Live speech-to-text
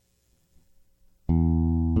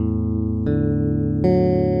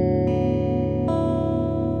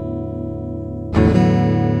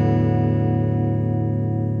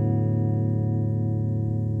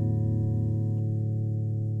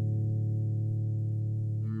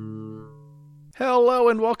Hello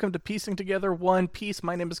and welcome to Piecing Together One Piece.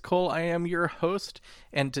 My name is Cole. I am your host,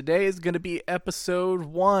 and today is going to be episode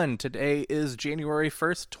 1. Today is January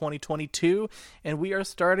 1st, 2022, and we are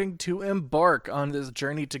starting to embark on this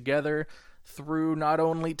journey together through not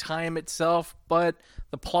only time itself, but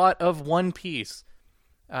the plot of One Piece.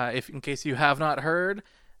 In case you have not heard,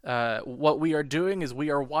 what we are doing is we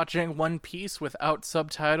are watching One Piece without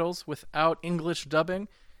subtitles, without English dubbing,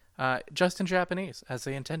 just in Japanese, as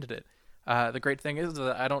they intended it. The great thing is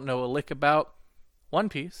that I don't know a lick about One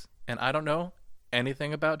Piece, and I don't know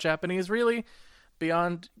anything about Japanese, really,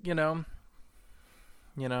 beyond, the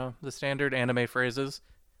standard anime phrases.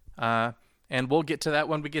 And we'll get to that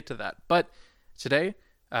when we get to that. But today,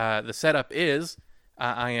 the setup is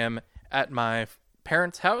I am at my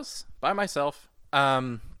parents' house by myself.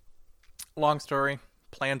 Long story.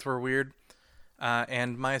 Plans were weird.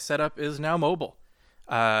 And my setup is now mobile.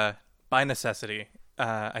 By necessity,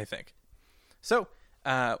 I think. So,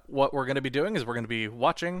 what we're going to be doing is we're going to be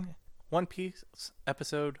watching One Piece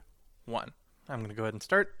Episode 1. I'm going to go ahead and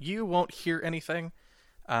start. You won't hear anything,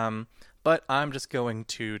 but I'm just going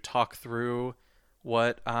to talk through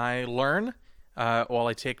what I learn while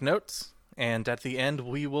I take notes, and at the end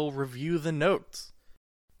we will review the notes.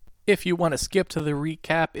 If you want to skip to the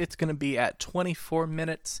recap, it's going to be at 24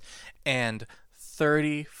 minutes and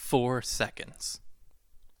 34 seconds.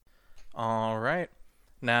 All right.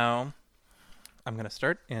 Now, I'm going to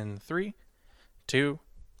start in 3, 2,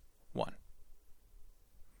 1.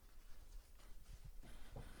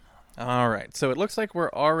 All right. So it looks like we're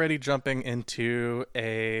already jumping into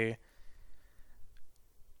a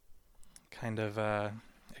kind of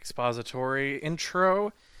expository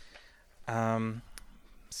intro.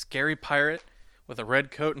 Scary pirate with a red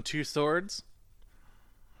coat and 2 swords.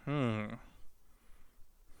 Oh,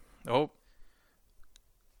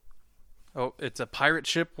 it's a pirate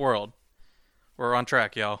ship world. We're on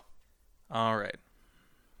track, y'all. All right.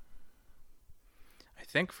 I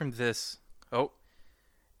think from this,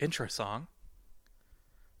 intro song,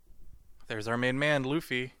 there's our main man,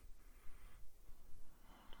 Luffy.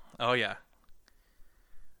 Oh, yeah.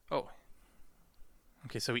 Oh.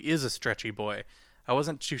 Okay, so he is a stretchy boy. I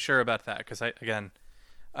wasn't too sure about that, because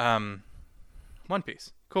One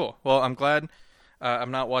Piece. Cool. Well, I'm glad I'm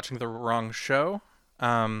not watching the wrong show.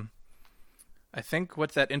 I think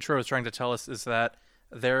what that intro is trying to tell us is that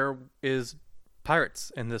there is pirates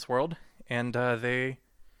in this world, and they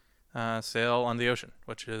sail on the ocean,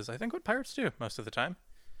 which is, I think, what pirates do most of the time.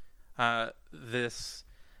 This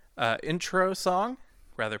intro song,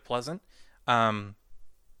 rather pleasant,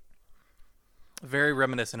 very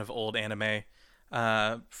reminiscent of old anime,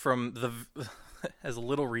 from the as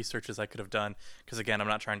little research as I could have done, because, again, I'm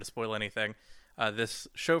not trying to spoil anything. This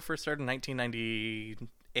show first started in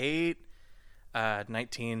 1998,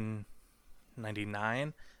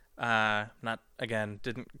 1999.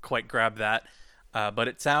 Didn't quite grab that, but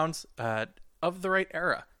it sounds of the right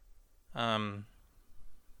era. But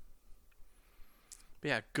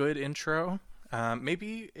yeah, good intro.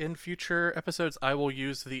 Maybe in future episodes I will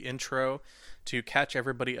use the intro to catch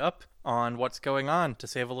everybody up on what's going on to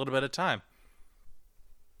save a little bit of time.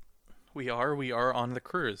 We are on the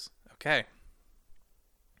cruise. Okay.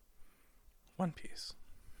 One Piece.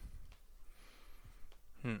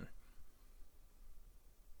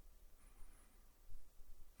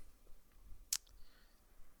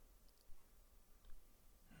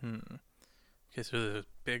 Okay, so there's a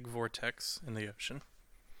big vortex in the ocean.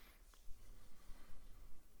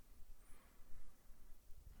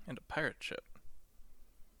 And a pirate ship.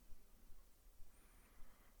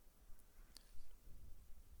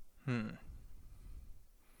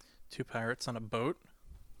 Two pirates on a boat.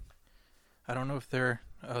 I don't know if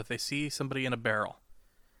they see somebody in a barrel.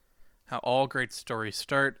 How all great stories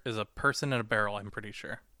start is a person in a barrel, I'm pretty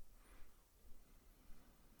sure.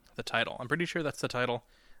 The title. I'm pretty sure that's the title.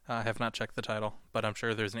 I have not checked the title, but I'm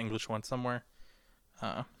sure there's an English one somewhere.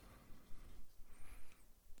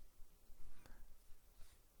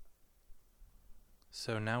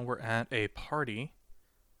 So now we're at a party,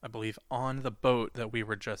 I believe, on the boat that we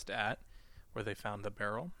were just at, where they found the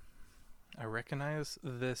barrel. I recognize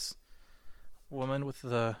this woman with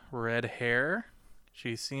the red hair.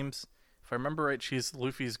 She seems, if I remember right, she's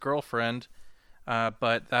Luffy's girlfriend,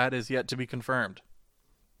 but that is yet to be confirmed.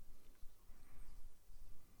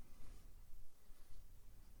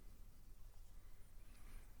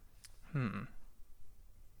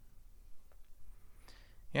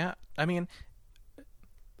 Yeah, I mean,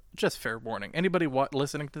 just fair warning. Anybody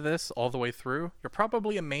listening to this all the way through, you're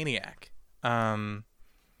probably a maniac.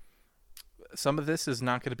 Some of this is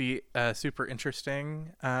not going to be super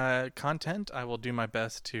interesting content. I will do my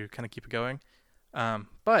best to kind of keep it going.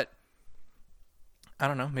 But I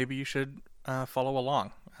don't know. Maybe you should follow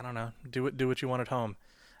along. I don't know. Do what you want at home.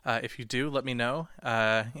 If you do, let me know.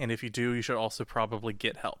 And if you do, you should also probably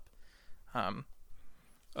get help.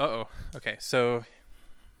 Okay, so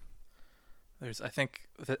there's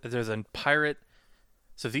a pirate.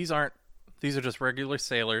 So these are just regular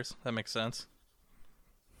sailors. That makes sense.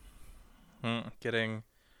 Getting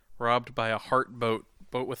robbed by a heart boat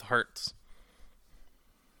with hearts.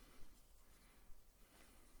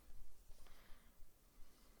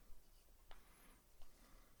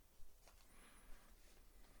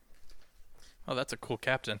 Oh, that's a cool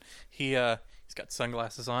captain. He's got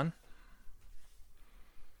sunglasses on.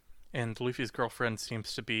 And Luffy's girlfriend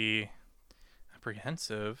seems to be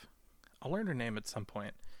apprehensive. I'll learn her name at some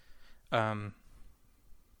point. I'm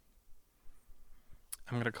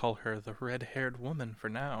gonna call her the red-haired woman for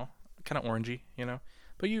now. Kind of orangey, you know.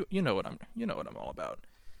 But you know what I'm all about.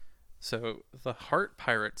 So the Heart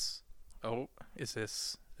Pirates. Oh, this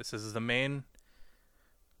is the main.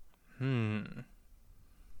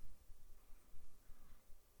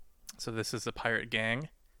 So this is the pirate gang.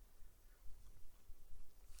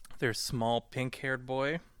 There's small pink-haired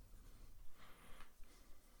boy.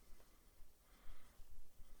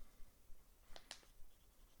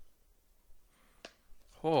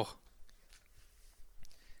 Oh.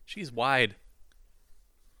 She's wide.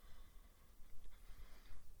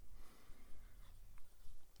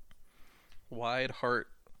 Wide heart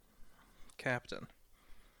captain.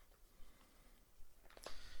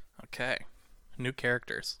 Okay. New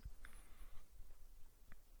characters.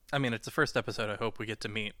 I mean, it's the first episode. I hope we get to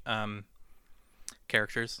meet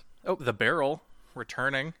characters. Oh, the barrel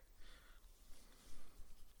returning.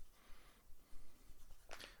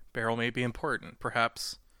 Barrel may be important.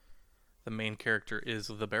 Perhaps the main character is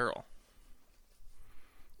the barrel.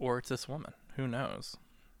 Or it's this woman. Who knows?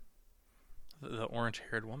 The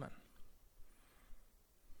orange-haired woman.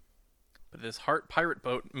 But this Heart Pirate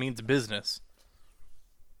boat means business.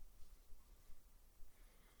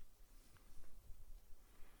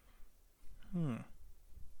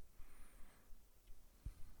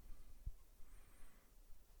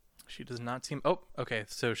 She does not seem... Oh, okay.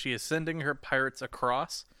 So she is sending her pirates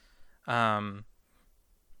across.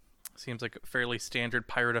 Seems like a fairly standard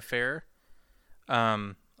pirate affair.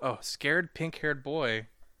 Scared pink-haired boy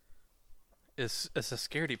is a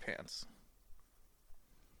scaredy pants.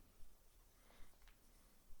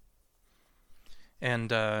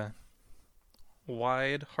 And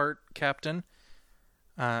Wide Heart Captain,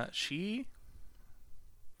 she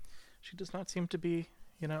does not seem to be,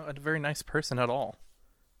 a very nice person at all.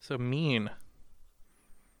 So mean.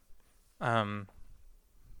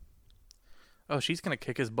 She's gonna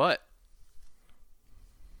kick his butt.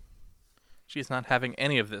 She's not having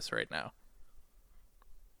any of this right now.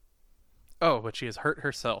 Oh, but she has hurt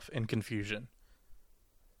herself in confusion.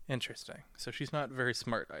 Interesting. So she's not very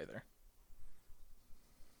smart either.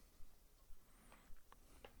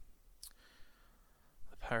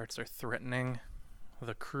 The pirates are threatening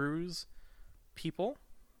the crew's people.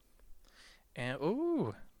 And,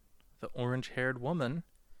 the orange-haired woman.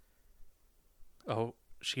 Oh,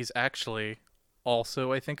 she's actually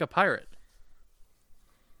also, I think, a pirate.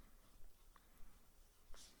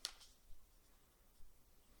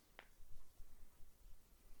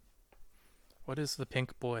 What is the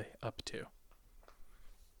pink boy up to?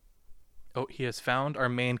 Oh, he has found our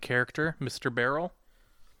main character, Mr. Barrel.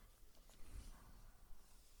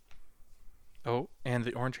 Oh, and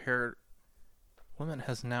the orange-haired woman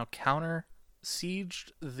has now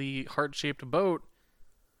counter-sieged the heart-shaped boat,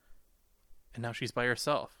 and now she's by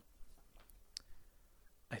herself.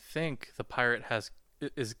 I think the pirate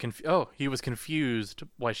he was confused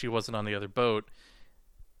why she wasn't on the other boat.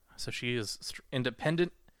 So she is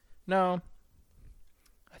independent. No,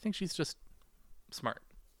 I think she's just smart.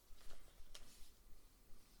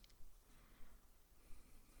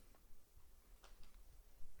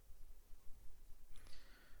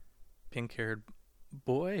 Pink-haired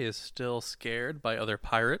boy is still scared by other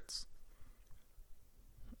pirates.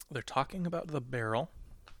 They're talking about the barrel.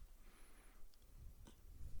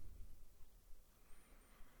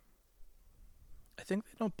 I think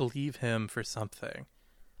they don't believe him for something.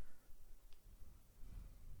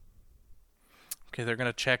 Okay, they're going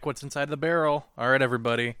to check what's inside the barrel. All right,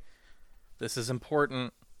 everybody. This is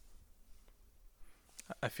important.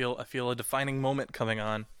 I feel a defining moment coming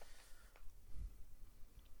on.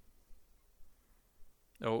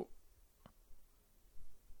 Oh.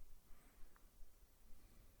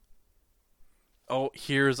 Oh,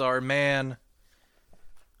 here's our man.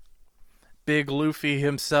 Big Luffy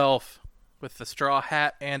himself with the straw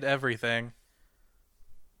hat and everything.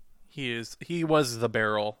 He was the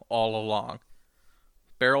barrel all along.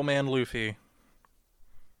 Barrel Man Luffy.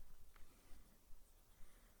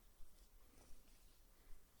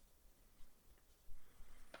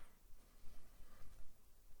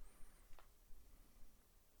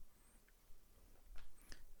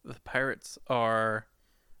 The pirates are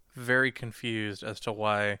very confused as to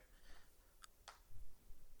why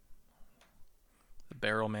the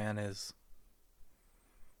Barrel Man is.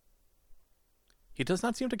 He does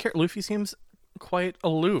not seem to care. Luffy seems quite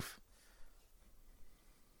aloof.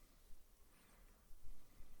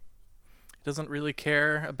 He doesn't really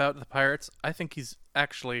care about the pirates. I think he's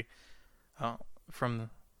actually, from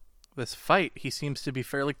this fight, he seems to be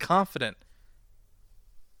fairly confident.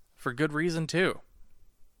 For good reason, too.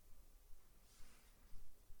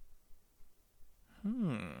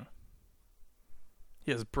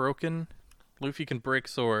 He has broken. Luffy can break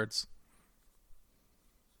swords.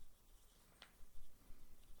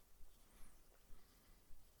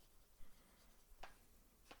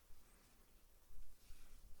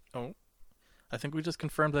 Oh. I think we just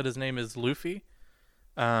confirmed that his name is Luffy.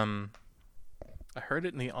 I heard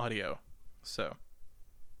it in the audio, so.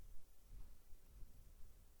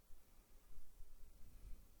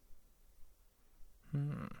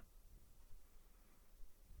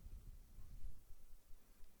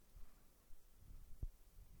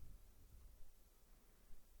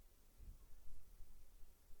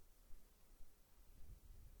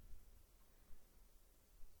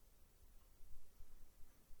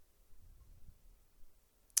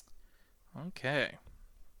 Okay.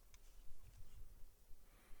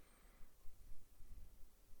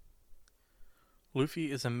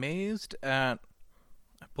 Luffy is amazed at,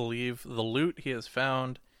 I believe, the loot he has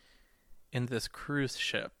found in this cruise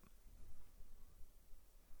ship.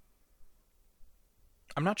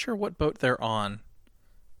 I'm not sure what boat they're on.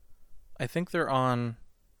 I think they're on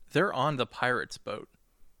the pirates' boat,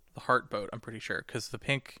 the Heart boat. I'm pretty sure, because the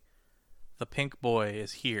pink boy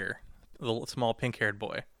is here, the small pink-haired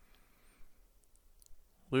boy.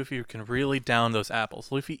 Luffy can really down those apples.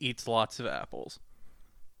 Luffy eats lots of apples.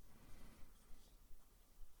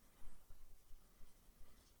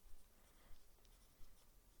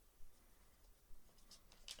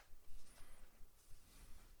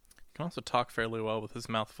 He can also talk fairly well with his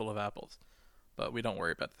mouth full of apples, but we don't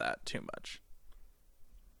worry about that too much.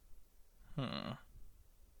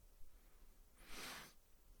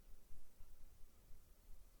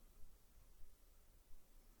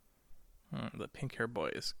 The pink hair boy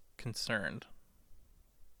is concerned.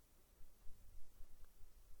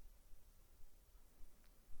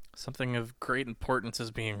 Something of great importance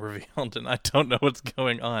is being revealed, and I don't know what's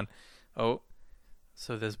going on. Oh,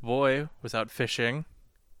 so this boy was out fishing.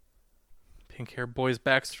 Pink hair boy's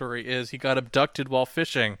backstory is he got abducted while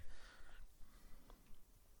fishing.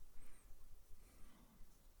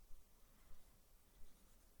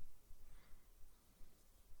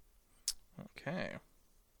 Okay.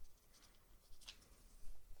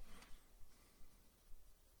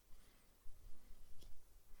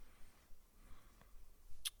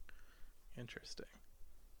 Interesting.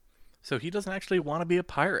 So he doesn't actually want to be a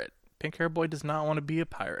pirate. Pink hair boy does not want to be a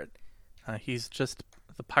pirate. He's just,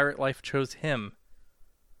 the pirate life chose him.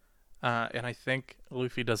 And I think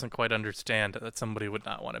Luffy doesn't quite understand that somebody would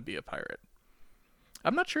not want to be a pirate.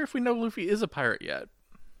 I'm not sure if we know Luffy is a pirate yet.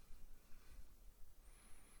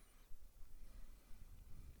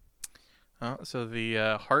 So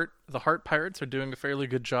the Heart Pirates are doing a fairly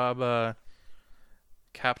good job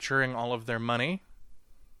capturing all of their money.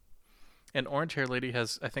 And Orange Hair Lady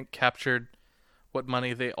has, I think, captured what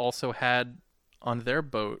money they also had on their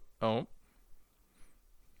boat. Oh.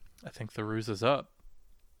 I think the ruse is up.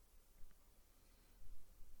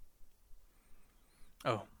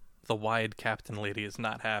 Oh, the wide Captain Lady is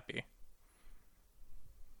not happy.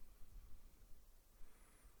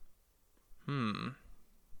 I'm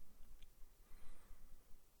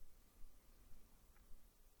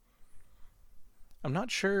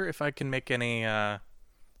not sure if I can make any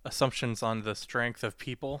assumptions on the strength of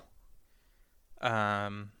people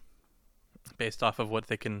based off of what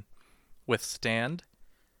they can withstand,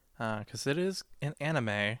 because it is an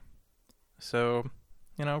anime, so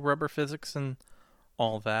rubber physics and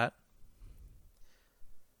all that.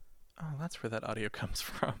 Oh, that's where that audio comes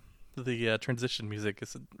from. The transition music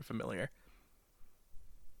is familiar.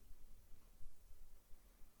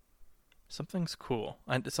 Something's cool.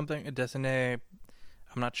 Something dessiné.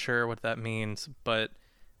 I'm not sure what that means, but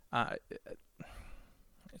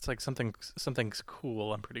it's like something's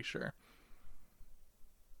cool, I'm pretty sure.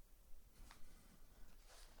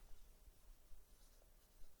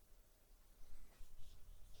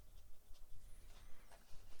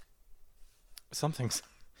 Something's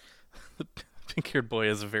the pink-haired boy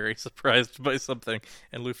is very surprised by something,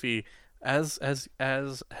 and Luffy, as has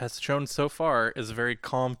shown so far, is very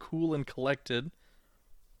calm, cool, and collected.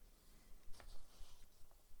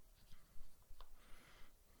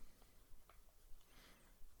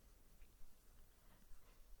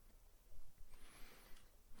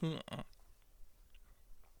 The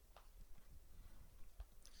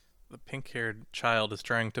pink-haired child is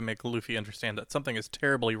trying to make Luffy understand that something is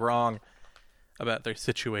terribly wrong about their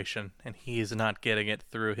situation, and he is not getting it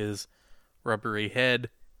through his rubbery head.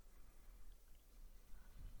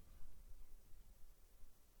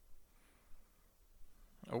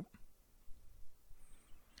 Oh.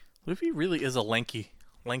 Luffy really is a lanky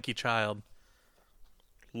child.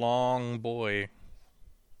 Long boy.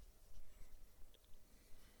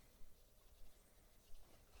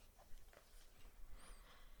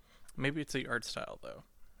 Maybe it's the art style, though.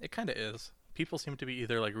 It kind of is. People seem to be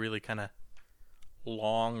either like really kind of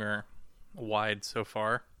long or wide so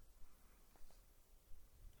far.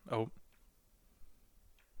 Oh.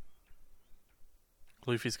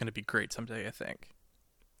 Luffy's going to be great someday, I think.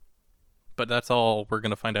 But that's all we're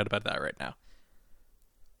going to find out about that right now.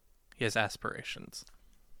 He has aspirations.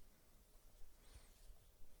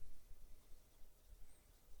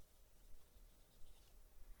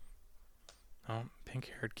 Oh,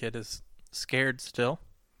 pink-haired kid is scared still.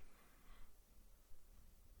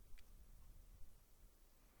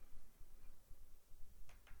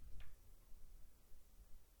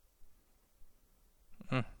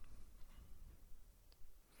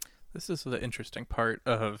 This is the interesting part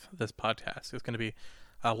of this podcast. It's going to be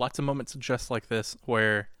lots of moments just like this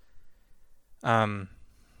where I'm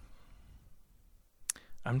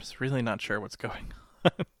just really not sure what's going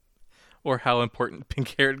on or how important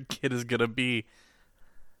pink-haired kid is going to be.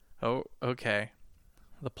 Oh, okay.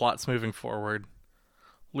 The plot's moving forward.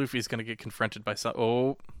 Luffy's going to get confronted by some...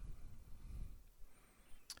 Oh.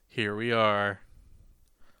 Here we are.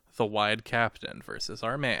 The Wide Captain versus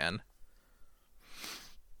our man.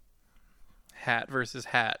 Hat versus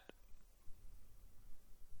hat.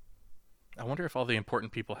 I wonder if all the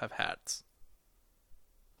important people have hats.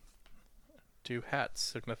 Do hats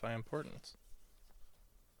signify importance?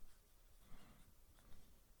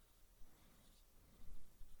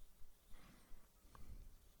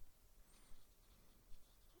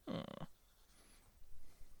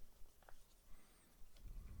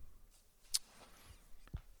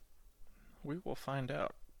 We will find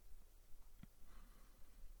out.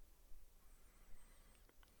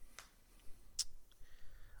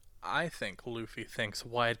 I think Luffy thinks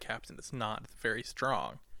Wide Captain is not very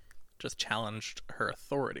strong. Just challenged her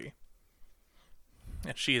authority.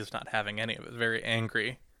 And she is not having any of it. Very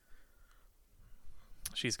angry.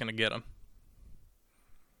 She's gonna get him.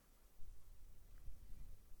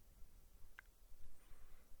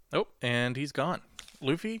 Oh, and he's gone.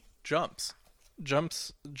 Luffy jumps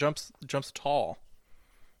tall.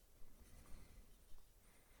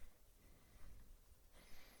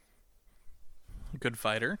 Good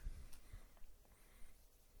fighter.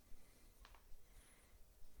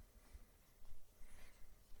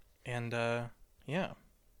 And, yeah.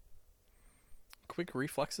 Quick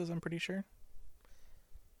reflexes, I'm pretty sure.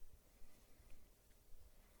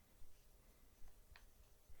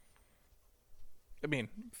 I mean,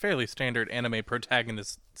 fairly standard anime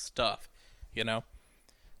protagonist stuff, you know?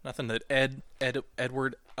 Nothing that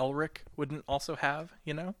Edward Elric wouldn't also have,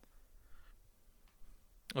 you know?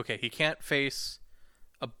 Okay, he can't face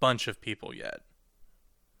a bunch of people yet.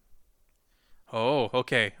 Oh,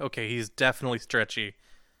 okay, he's definitely stretchy.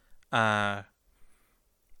 He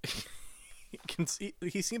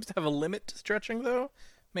seems to have a limit to stretching, though.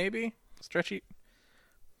 Maybe stretchy.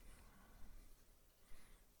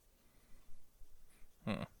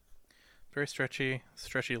 Very stretchy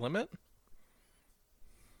limit.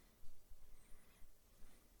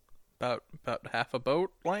 About half a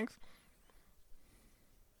boat length.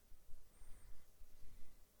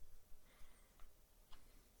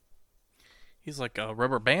 He's like a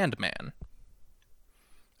rubber band man.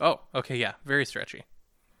 Oh, okay, yeah, very stretchy.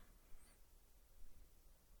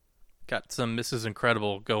 Got some Mrs.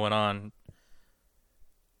 Incredible going on.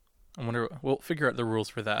 I wonder, we'll figure out the rules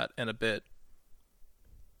for that in a bit.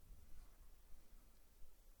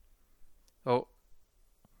 Oh.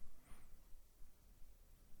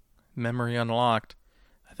 Memory unlocked.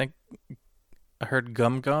 I think I heard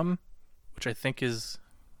Gum Gum, which I think has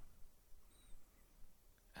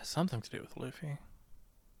something to do with Luffy.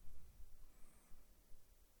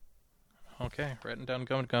 Okay, writing down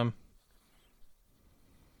Gum Gum.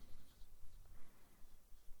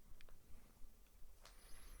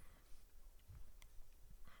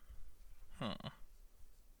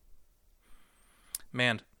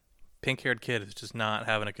 Man, pink-haired kid is just not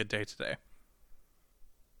having a good day today.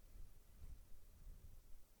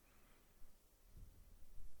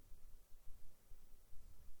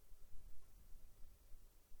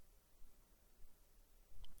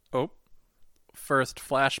 Oh, first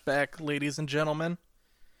flashback, ladies and gentlemen.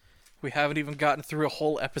 We haven't even gotten through a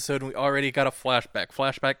whole episode and we already got a flashback.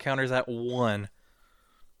 Flashback counters at 1.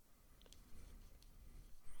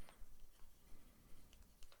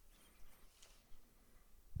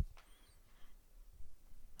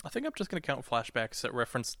 I think I'm just going to count flashbacks that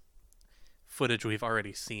reference footage we've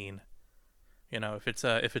already seen. You know, if it's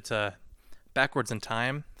a backwards in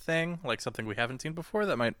time thing, like something we haven't seen before,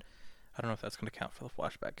 that might, I don't know if that's going to count for the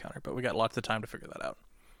flashback counter, but we got lots of time to figure that out.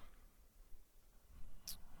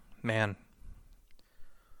 Man,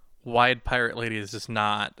 Wide Pirate Lady is just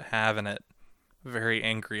not having it. Very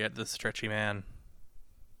angry at this stretchy man.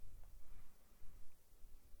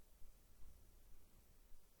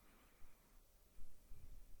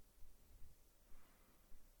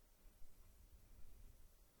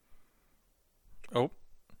 Oh,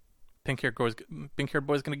 pink-haired boy's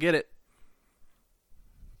gonna get it.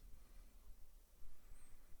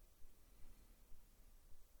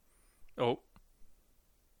 Oh,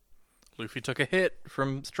 Luffy took a hit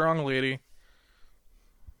from Strong Lady.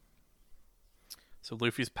 So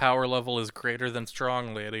Luffy's power level is greater than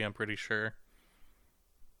Strong Lady, I'm pretty sure.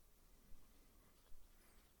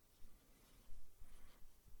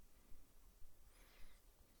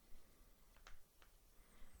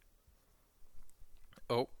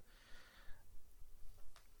 Oh.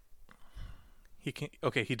 He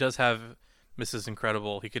does have Mrs.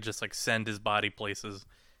 Incredible. He could just like send his body places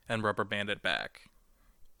and rubber band it back.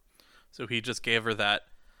 So he just gave her that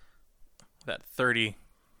 30,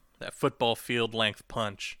 that football field length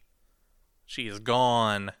punch. She is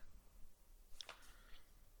gone.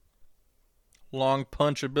 Long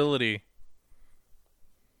punch ability.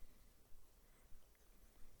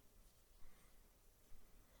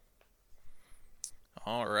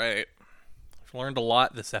 All right. I've learned a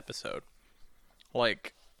lot this episode.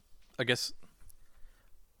 Like, I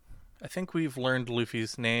think we've learned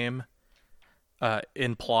Luffy's name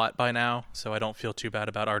in plot by now, so I don't feel too bad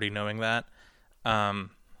about already knowing that.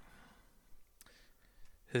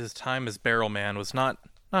 His time as Barrel Man was not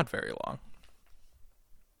very long.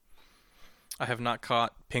 I have not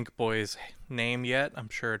caught Pink Boy's name yet. I'm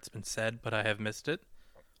sure it's been said, but I have missed it.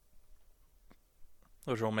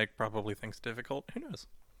 Which will make probably things difficult. Who knows?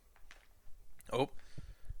 Oh,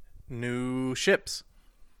 new ships.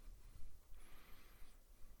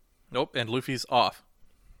 Nope, and Luffy's off.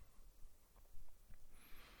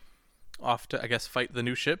 Off to, I guess, fight the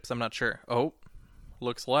new ships? I'm not sure. Oh,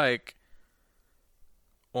 looks like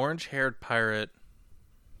orange-haired pirate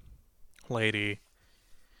lady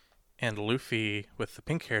and Luffy with the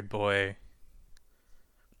pink-haired boy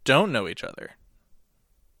don't know each other.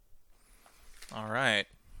 All right.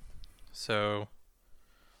 So,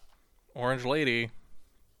 Orange Lady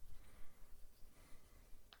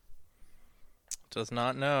does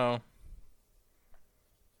not know.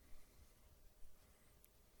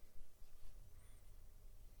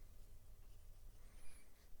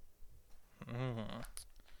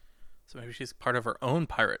 So maybe she's part of her own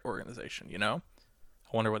pirate organization, you know?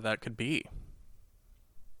 I wonder what that could be.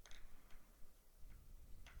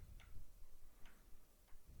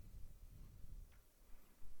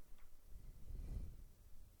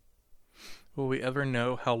 Will we ever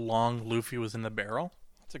know how long Luffy was in the barrel?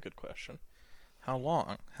 That's a good question. How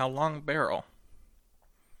long? How long barrel?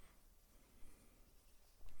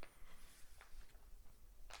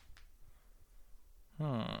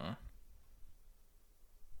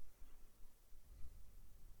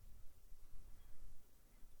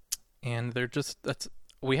 And they're just,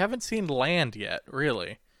 we haven't seen land yet,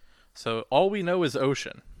 really. So all we know is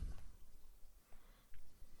ocean.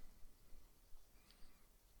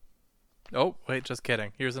 Oh, wait, just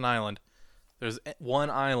kidding. Here's an island. There's one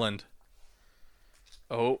island.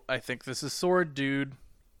 Oh, I think this is Sword Dude.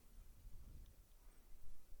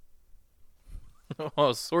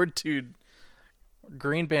 Oh, Sword Dude.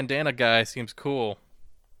 Green bandana guy seems cool.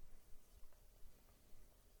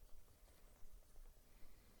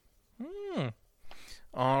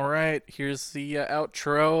 All right, here's the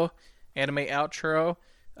outro, anime outro.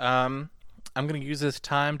 I'm going to use this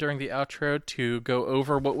time during the outro to go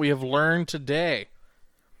over what we have learned today.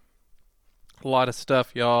 A lot of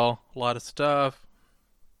stuff, y'all. A lot of stuff.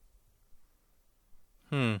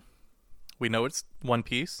 We know it's One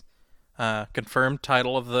Piece. Confirmed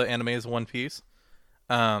title of the anime is One Piece.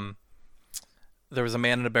 There was a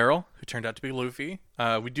man in a barrel who turned out to be Luffy.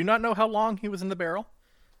 We do not know how long he was in the barrel.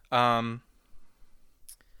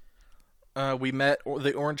 We met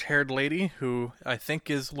the orange-haired lady, who I think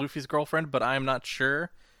is Luffy's girlfriend, but I'm not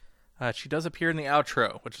sure. She does appear in the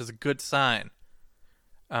outro, which is a good sign.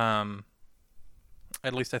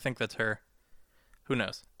 At least I think that's her. Who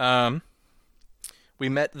knows? We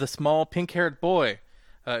met the small pink-haired boy,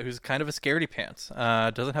 who's kind of a scaredy pants.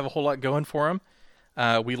 Doesn't have a whole lot going for him.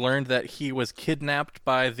 We learned that he was kidnapped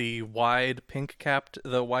by the wide pink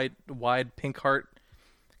heart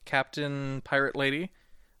captain pirate lady.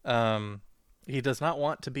 He does not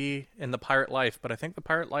want to be in the pirate life, but I think the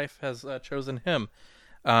pirate life has chosen him.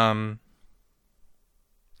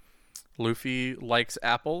 Luffy likes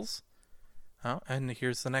apples. Oh, and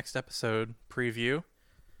here's the next episode preview.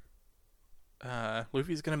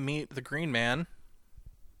 Luffy's gonna meet the Green Man.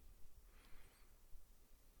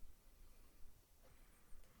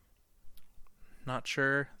 Not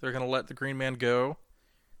sure they're gonna let the Green Man go.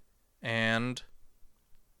 And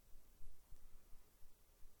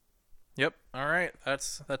yep, alright,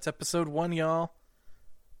 that's episode 1, y'all.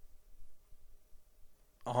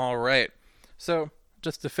 Alright. So,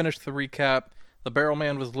 just to finish the recap, the Barrel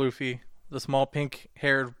Man was Luffy. The small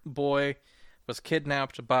pink-haired boy was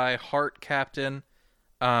kidnapped by Heart Captain.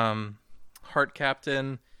 Heart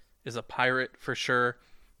Captain is a pirate for sure.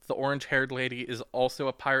 The orange-haired lady is also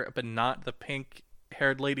a pirate, but not the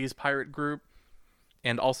pink-haired lady's pirate group.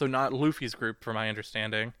 And also not Luffy's group, from my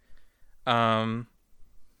understanding.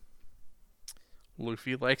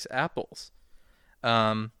 Luffy likes apples.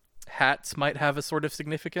 Hats might have a sort of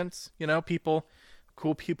significance. You know,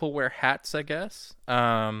 cool people wear hats, I guess.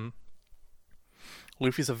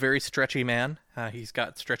 Luffy's a very stretchy man. He's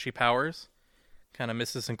got stretchy powers. Kind of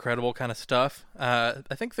Mrs. Incredible kind of stuff. I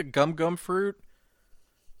think the gum fruit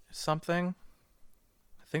is something.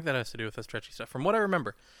 I think that has to do with the stretchy stuff. From what I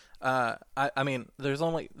remember. I mean,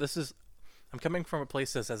 I'm coming from a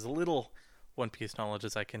place that's as little One Piece knowledge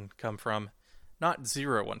as I can come from. Not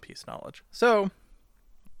zero One Piece knowledge. So,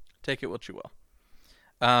 take it what you will.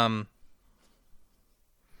 Let's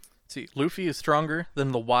see, Luffy is stronger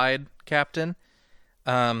than the wide captain.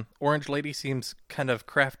 Orange Lady seems kind of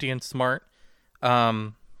crafty and smart.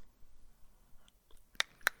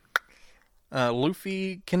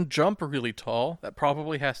 Luffy can jump really tall. That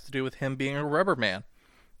probably has to do with him being a rubber man.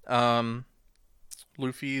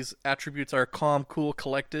 Luffy's attributes are calm, cool,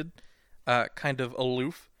 collected, kind of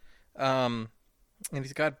aloof. And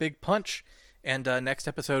he's got big punch. And next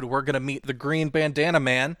episode, we're going to meet the Green Bandana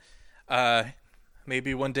Man.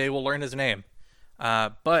 Maybe one day we'll learn his name.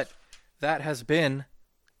 But that has been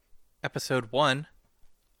episode 1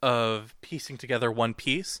 of Piecing Together One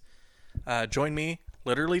Piece. Join me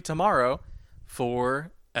literally tomorrow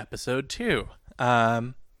for episode 2.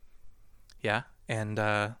 Yeah, and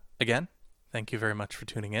again, thank you very much for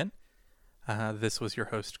tuning in. This was your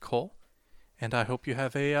host, Cole, and I hope you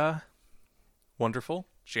have a wonderful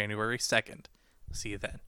January 2nd. See you then.